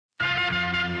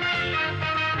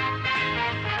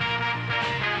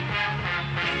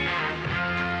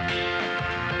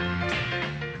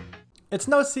It's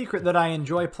no secret that I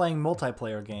enjoy playing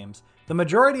multiplayer games. The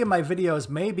majority of my videos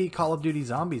may be Call of Duty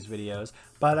Zombies videos,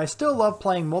 but I still love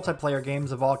playing multiplayer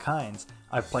games of all kinds.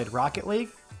 I've played Rocket League,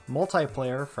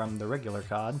 multiplayer from the regular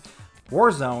COD,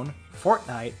 Warzone,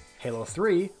 Fortnite, Halo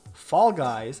 3, Fall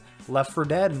Guys, Left 4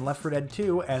 Dead and Left 4 Dead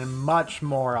 2, and much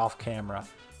more off camera.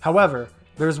 However,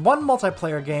 there's one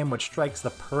multiplayer game which strikes the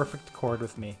perfect chord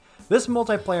with me. This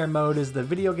multiplayer mode is the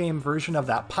video game version of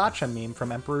that Pacha meme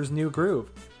from Emperor's New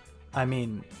Groove. I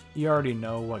mean, you already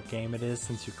know what game it is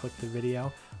since you clicked the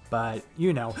video, but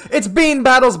you know. It's Bean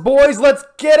Battles, boys! Let's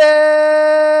get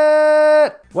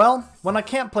it! Well, when I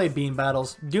can't play Bean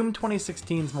Battles, Doom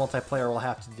 2016's multiplayer will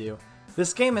have to do.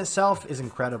 This game itself is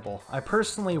incredible. I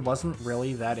personally wasn't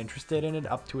really that interested in it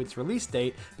up to its release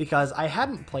date because I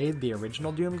hadn't played the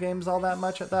original Doom games all that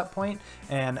much at that point,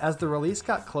 and as the release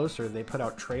got closer they put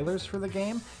out trailers for the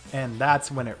game, and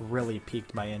that's when it really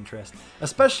piqued my interest.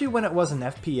 Especially when it was an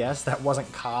FPS that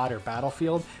wasn't COD or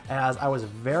Battlefield, as I was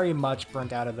very much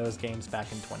burnt out of those games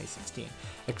back in 2016.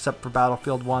 Except for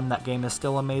Battlefield 1, that game is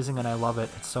still amazing and I love it.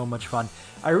 It's so much fun.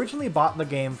 I originally bought the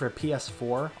game for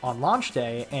PS4 on launch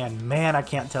day, and man, I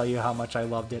can't tell you how much I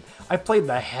loved it. I played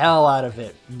the hell out of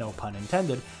it, no pun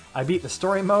intended. I beat the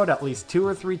story mode at least 2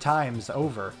 or 3 times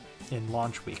over in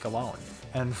launch week alone.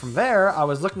 And from there, I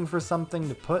was looking for something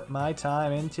to put my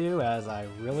time into, as I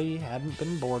really hadn't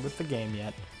been bored with the game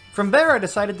yet. From there, I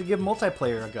decided to give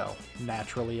multiplayer a go,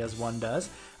 naturally as one does.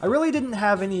 I really didn't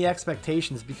have any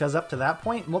expectations because up to that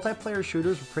point, multiplayer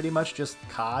shooters were pretty much just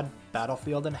COD,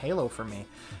 Battlefield, and Halo for me.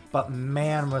 But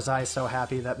man, was I so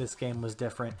happy that this game was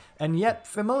different, and yet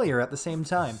familiar at the same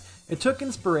time. It took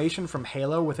inspiration from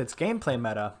Halo with its gameplay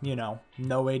meta, you know,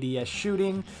 no ADS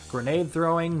shooting, grenade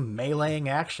throwing, meleeing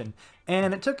action.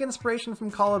 And it took inspiration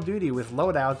from Call of Duty with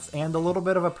loadouts and a little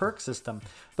bit of a perk system.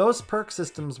 Those perk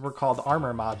systems were called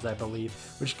armor mods, I believe,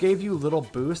 which gave you little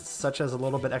boosts such as a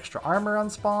little bit extra armor on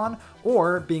spawn,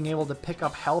 or being able to pick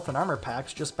up health and armor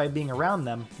packs just by being around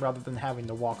them rather than having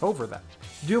to walk over them.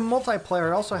 Doom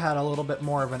multiplayer also had a little bit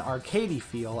more of an arcadey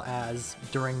feel, as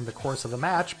during the course of the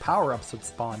match, power-ups would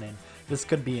spawn in. This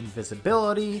could be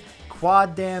invisibility,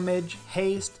 quad damage,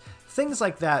 haste, things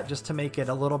like that, just to make it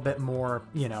a little bit more,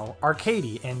 you know,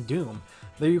 arcadey and Doom.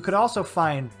 Though you could also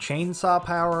find chainsaw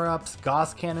power-ups,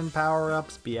 Gauss cannon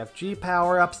power-ups, BFG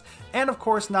power-ups, and of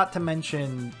course not to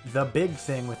mention the big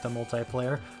thing with the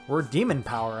multiplayer were demon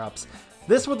power-ups.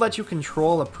 This would let you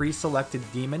control a pre-selected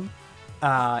demon,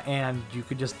 and you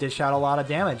could just dish out a lot of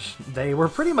damage. They were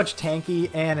pretty much tanky,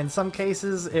 and in some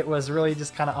cases it was really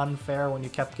just kind of unfair when you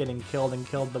kept getting killed and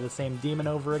killed by the same demon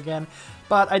over again.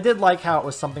 But I did like how it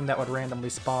was something that would randomly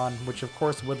spawn, which of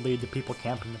course would lead to people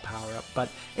camping the power-up. But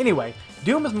anyway,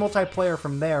 Doom's multiplayer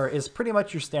from there is pretty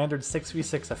much your standard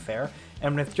 6v6 affair,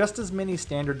 and with just as many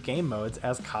standard game modes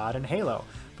as COD and Halo.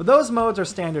 But those modes are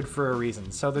standard for a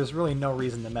reason, so there's really no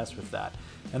reason to mess with that.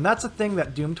 And that's a thing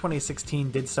that Doom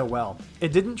 2016 did so well.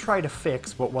 It didn't try to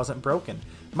fix what wasn't broken.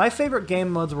 My favorite game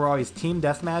modes were always Team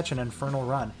Deathmatch and Infernal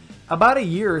Run. About a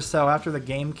year or so after the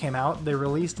game came out, they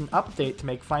released an update to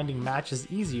make finding matches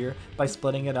easier by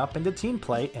splitting it up into team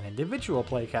play and individual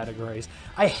play categories.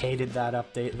 I hated that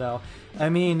update though. I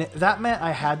mean, that meant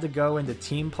I had to go into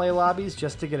team play lobbies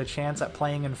just to get a chance at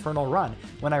playing Infernal Run,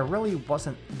 when I really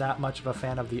wasn't that much of a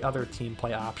fan of the other team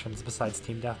play options besides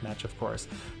Team Deathmatch, of course.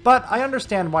 But I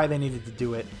understand why they needed to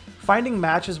do it. Finding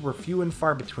matches were few and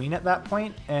far between at that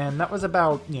point, and that was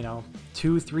about, you know,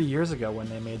 2-3 years ago when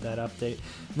they made that update.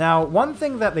 Now, one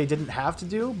thing that they didn't have to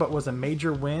do, but was a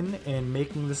major win in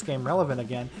making this game relevant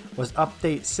again, was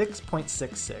update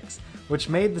 6.66, which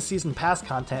made the Season Pass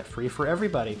content free for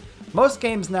everybody. Most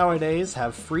games nowadays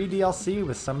have free DLC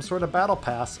with some sort of battle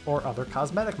pass or other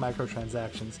cosmetic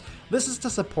microtransactions. This is to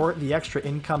support the extra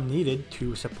income needed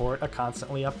to support a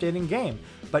constantly updating game.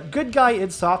 But good guy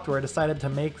id Software decided to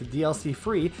make the DLC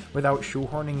free without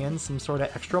shoehorning in some sort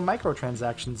of extra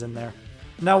microtransactions in there.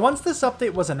 Now, once this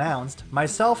update was announced,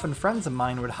 myself and friends of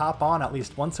mine would hop on at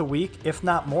least once a week, if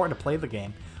not more, to play the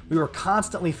game. We were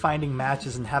constantly finding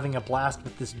matches and having a blast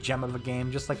with this gem of a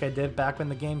game, just like I did back when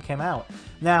the game came out.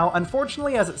 Now,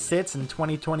 unfortunately, as it sits in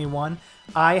 2021,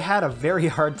 I had a very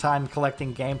hard time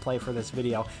collecting gameplay for this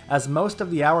video, as most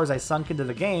of the hours I sunk into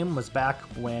the game was back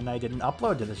when I didn't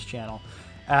upload to this channel.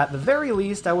 At the very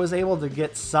least, I was able to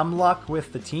get some luck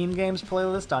with the Team Games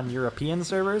playlist on European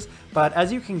servers, but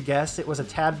as you can guess, it was a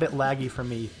tad bit laggy for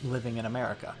me living in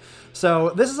America.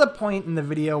 So this is a point in the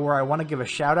video where I want to give a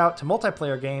shout out to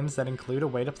multiplayer games that include a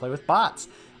way to play with bots.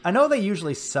 I know they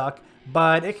usually suck,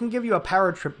 but it can give you a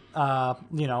power trip,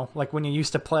 you know, like when you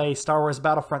used to play Star Wars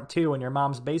Battlefront 2 in your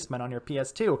mom's basement on your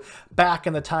PS2, back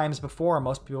in the times before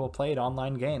most people played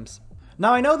online games.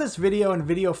 Now I know this video and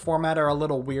video format are a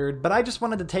little weird, but I just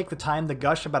wanted to take the time to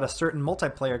gush about a certain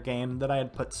multiplayer game that I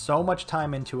had put so much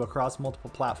time into across multiple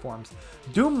platforms.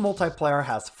 Doom multiplayer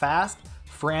has fast,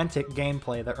 frantic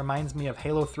gameplay that reminds me of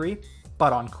Halo 3,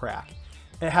 but on crack.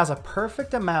 It has a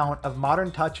perfect amount of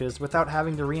modern touches without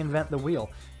having to reinvent the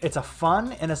wheel. It's a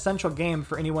fun and essential game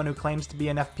for anyone who claims to be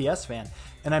an FPS fan,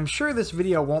 and I'm sure this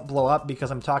video won't blow up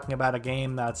because I'm talking about a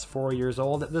game that's 4 years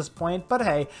old at this point, but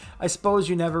hey, I suppose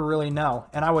you never really know,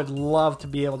 and I would love to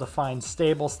be able to find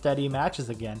stable, steady matches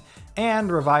again,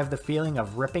 and revive the feeling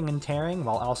of ripping and tearing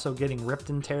while also getting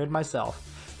ripped and teared myself.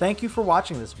 Thank you for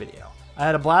watching this video. I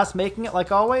had a blast making it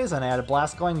like always, and I had a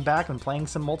blast going back and playing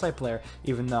some multiplayer,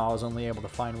 even though I was only able to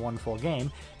find one full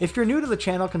game. If you're new to the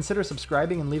channel, consider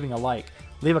subscribing and leaving a like.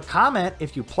 Leave a comment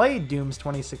if you played Doom's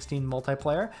 2016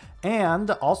 multiplayer,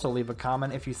 and also leave a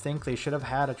comment if you think they should have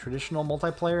had a traditional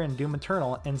multiplayer in Doom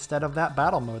Eternal instead of that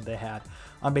battle mode they had.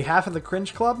 On behalf of the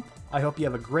Cringe Club, I hope you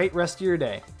have a great rest of your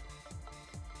day.